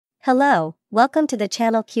Hello, welcome to the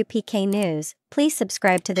channel QPK News. Please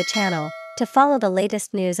subscribe to the channel to follow the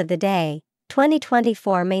latest news of the day.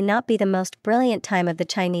 2024 may not be the most brilliant time of the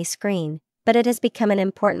Chinese screen, but it has become an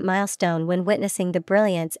important milestone when witnessing the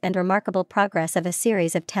brilliance and remarkable progress of a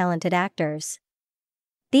series of talented actors.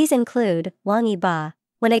 These include Wang Yibo.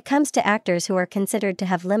 When it comes to actors who are considered to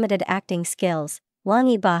have limited acting skills, Wang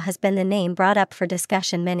Yibo has been the name brought up for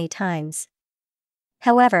discussion many times.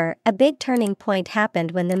 However, a big turning point happened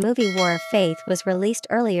when the movie War of Faith was released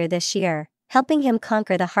earlier this year, helping him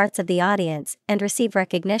conquer the hearts of the audience and receive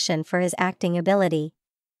recognition for his acting ability.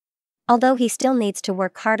 Although he still needs to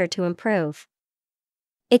work harder to improve.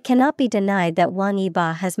 It cannot be denied that Wang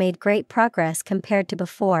Yibo has made great progress compared to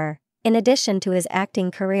before. In addition to his acting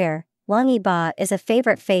career, Wang Yibo is a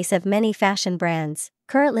favorite face of many fashion brands,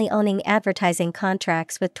 currently owning advertising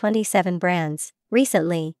contracts with 27 brands.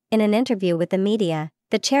 Recently, in an interview with the media,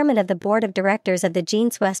 the chairman of the board of directors of the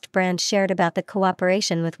Jeans West brand shared about the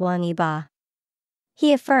cooperation with Wang Yibo.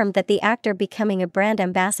 He affirmed that the actor becoming a brand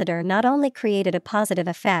ambassador not only created a positive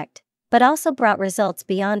effect, but also brought results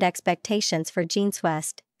beyond expectations for Jeans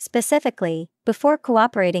West. Specifically, before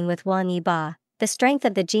cooperating with Wang Yibo, the strength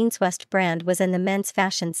of the Jeans West brand was in the men's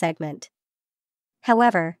fashion segment.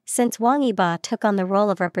 However, since Wang Yibo took on the role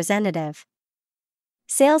of representative,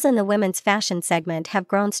 sales in the women's fashion segment have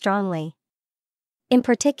grown strongly. In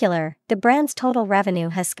particular, the brand's total revenue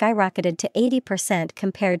has skyrocketed to 80%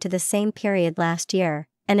 compared to the same period last year,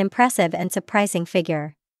 an impressive and surprising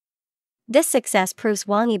figure. This success proves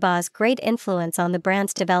Wang Yibo's great influence on the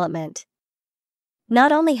brand's development.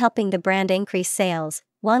 Not only helping the brand increase sales,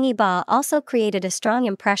 Wang Yibo also created a strong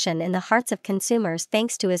impression in the hearts of consumers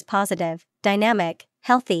thanks to his positive, dynamic,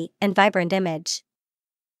 healthy, and vibrant image.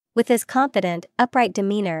 With his confident, upright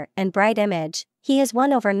demeanor and bright image, he has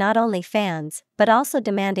won over not only fans, but also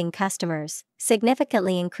demanding customers,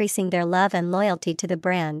 significantly increasing their love and loyalty to the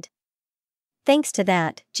brand. Thanks to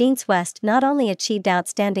that, Jeans West not only achieved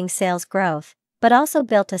outstanding sales growth, but also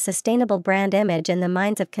built a sustainable brand image in the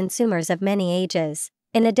minds of consumers of many ages.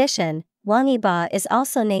 In addition, Wang Yibo is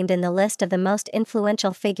also named in the list of the most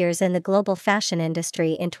influential figures in the global fashion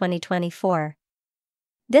industry in 2024.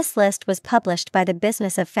 This list was published by the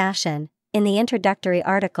Business of Fashion, in the introductory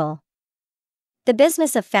article. The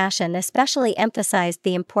Business of Fashion especially emphasized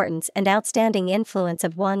the importance and outstanding influence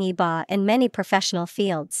of Wang Yibo in many professional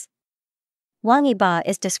fields. Wang Yibo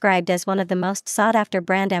is described as one of the most sought-after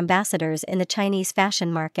brand ambassadors in the Chinese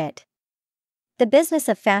fashion market. The Business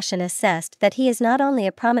of Fashion assessed that he is not only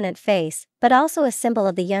a prominent face, but also a symbol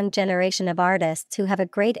of the young generation of artists who have a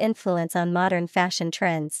great influence on modern fashion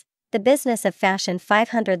trends. The Business of Fashion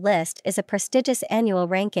 500 list is a prestigious annual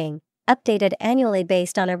ranking, updated annually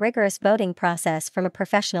based on a rigorous voting process from a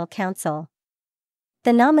professional council.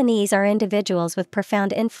 The nominees are individuals with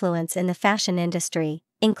profound influence in the fashion industry,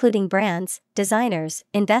 including brands, designers,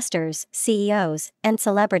 investors, CEOs, and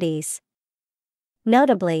celebrities.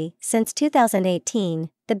 Notably, since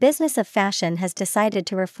 2018, the Business of Fashion has decided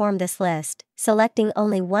to reform this list, selecting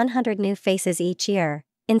only 100 new faces each year,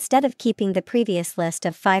 instead of keeping the previous list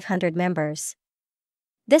of 500 members.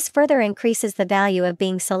 This further increases the value of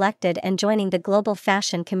being selected and joining the global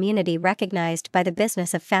fashion community recognized by the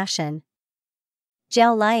Business of Fashion.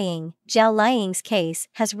 Zhao Liying. Zhao Liying's case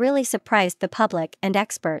has really surprised the public and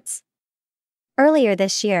experts. Earlier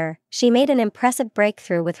this year, she made an impressive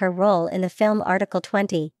breakthrough with her role in the film Article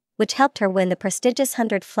 20, which helped her win the prestigious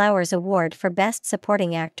 100 Flowers Award for Best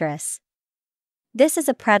Supporting Actress. This is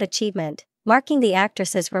a proud achievement, marking the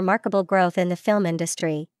actress's remarkable growth in the film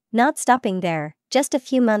industry. Not stopping there, just a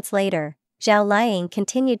few months later, Zhao Liying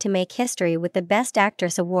continued to make history with the Best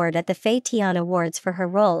Actress Award at the Fei Tian Awards for her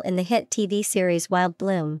role in the hit TV series Wild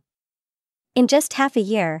Bloom. In just half a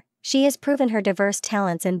year, she has proven her diverse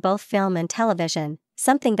talents in both film and television,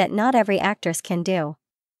 something that not every actress can do.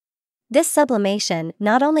 This sublimation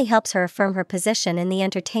not only helps her affirm her position in the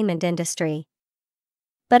entertainment industry,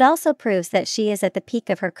 but also proves that she is at the peak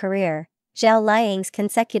of her career. Zhao Liying's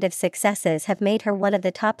consecutive successes have made her one of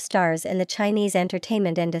the top stars in the Chinese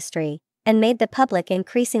entertainment industry, and made the public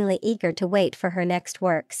increasingly eager to wait for her next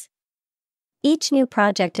works. Each new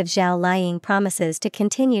project of Zhao Liying promises to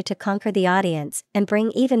continue to conquer the audience and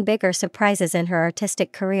bring even bigger surprises in her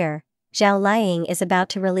artistic career. Zhao Liying is about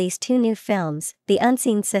to release 2 new films, The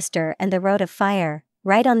Unseen Sister and The Road of Fire,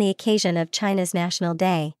 right on the occasion of China's National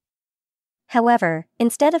Day. However,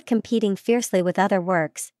 instead of competing fiercely with other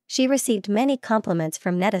works, she received many compliments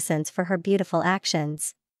from netizens for her beautiful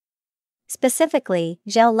actions. Specifically,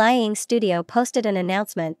 Zhao Liying's studio posted an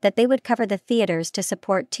announcement that they would cover the theaters to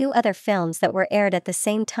support 2 other films that were aired at the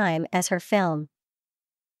same time as her film.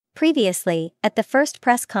 Previously, at the first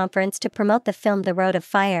press conference to promote the film The Road of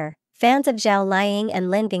Fire, fans of Zhao Liying and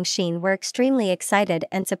Lin Bingxin were extremely excited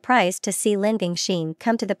and surprised to see Lin Bingxin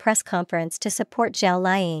come to the press conference to support Zhao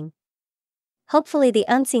Liying. Hopefully The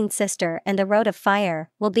Unseen Sister and The Road of Fire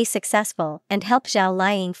will be successful and help Zhao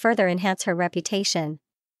Liying further enhance her reputation.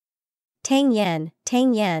 Tang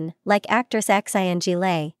Yan, like actress Xing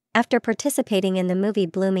Lei, after participating in the movie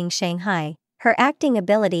Blooming Shanghai, her acting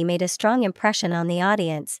ability made a strong impression on the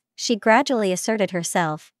audience. She gradually asserted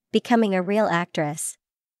herself, becoming a real actress.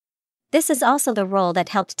 This is also the role that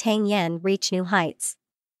helped Tang Yan reach new heights.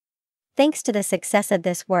 Thanks to the success of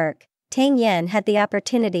this work, Tang Yan had the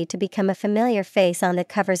opportunity to become a familiar face on the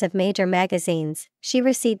covers of major magazines. She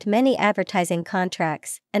received many advertising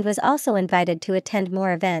contracts and was also invited to attend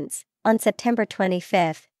more events. On September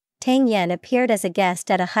 25, Tang Yan appeared as a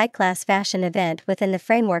guest at a high-class fashion event within the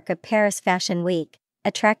framework of Paris Fashion Week,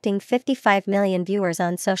 attracting 55 million viewers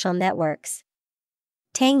on social networks.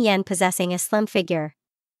 Tang Yan possessing a slim figure,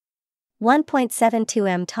 1.72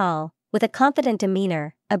 m tall, with a confident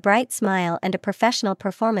demeanor, a bright smile and a professional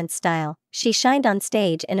performance style, she shined on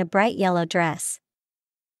stage in a bright yellow dress.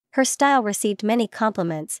 Her style received many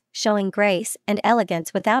compliments, showing grace and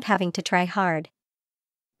elegance without having to try hard.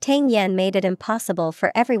 Tang Yan made it impossible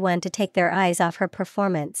for everyone to take their eyes off her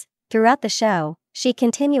performance. Throughout the show, she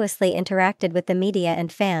continuously interacted with the media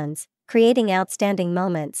and fans, creating outstanding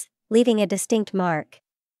moments, leaving a distinct mark.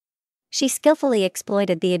 She skillfully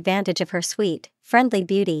exploited the advantage of her sweet, friendly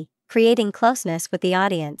beauty, creating closeness with the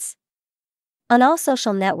audience. On all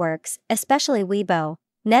social networks, especially Weibo,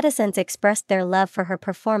 netizens expressed their love for her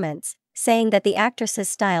performance, saying that the actress's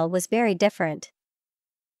style was very different.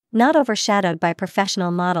 Not overshadowed by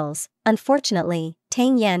professional models, unfortunately,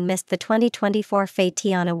 Tang Yan missed the 2024 Fei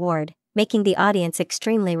Tian Award, making the audience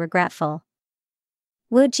extremely regretful.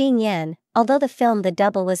 Wu Jinyan, although the film The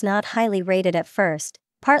Double was not highly rated at first,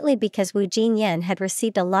 partly because Wu Jinyan had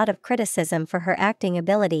received a lot of criticism for her acting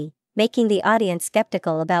ability, making the audience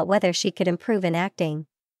skeptical about whether she could improve in acting.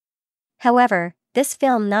 However, this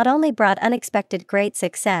film not only brought unexpected great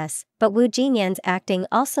success, but Wu Jinyan's acting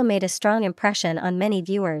also made a strong impression on many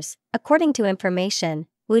viewers. According to information,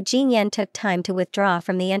 Wu Jinyan took time to withdraw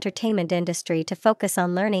from the entertainment industry to focus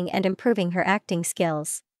on learning and improving her acting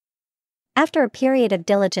skills. After a period of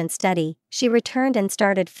diligent study, she returned and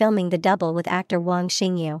started filming The Double with actor Wang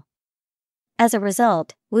Yibo. As a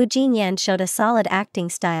result, Wu Jinyan showed a solid acting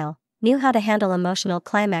style, knew how to handle emotional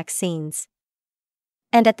climax scenes,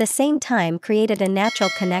 and at the same time created a natural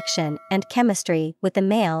connection and chemistry with the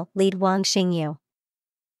male lead Wang Yibo.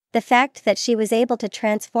 The fact that she was able to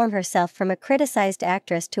transform herself from a criticized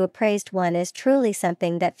actress to a praised one is truly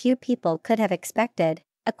something that few people could have expected.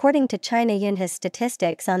 According to China Yunhai's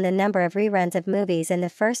statistics on the number of reruns of movies in the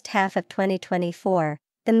first half of 2024,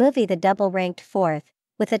 the movie The Double ranked fourth,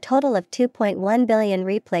 with a total of 2.1 billion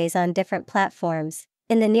replays on different platforms.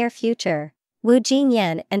 In the near future, Wu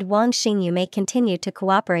Jinyan and Wang Yibo may continue to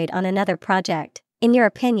cooperate on another project. In your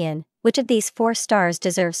opinion, which of these four stars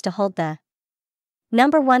deserves to hold the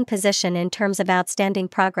number one position in terms of outstanding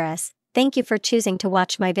progress? Thank you for choosing to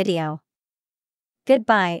watch my video.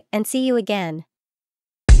 Goodbye and see you again.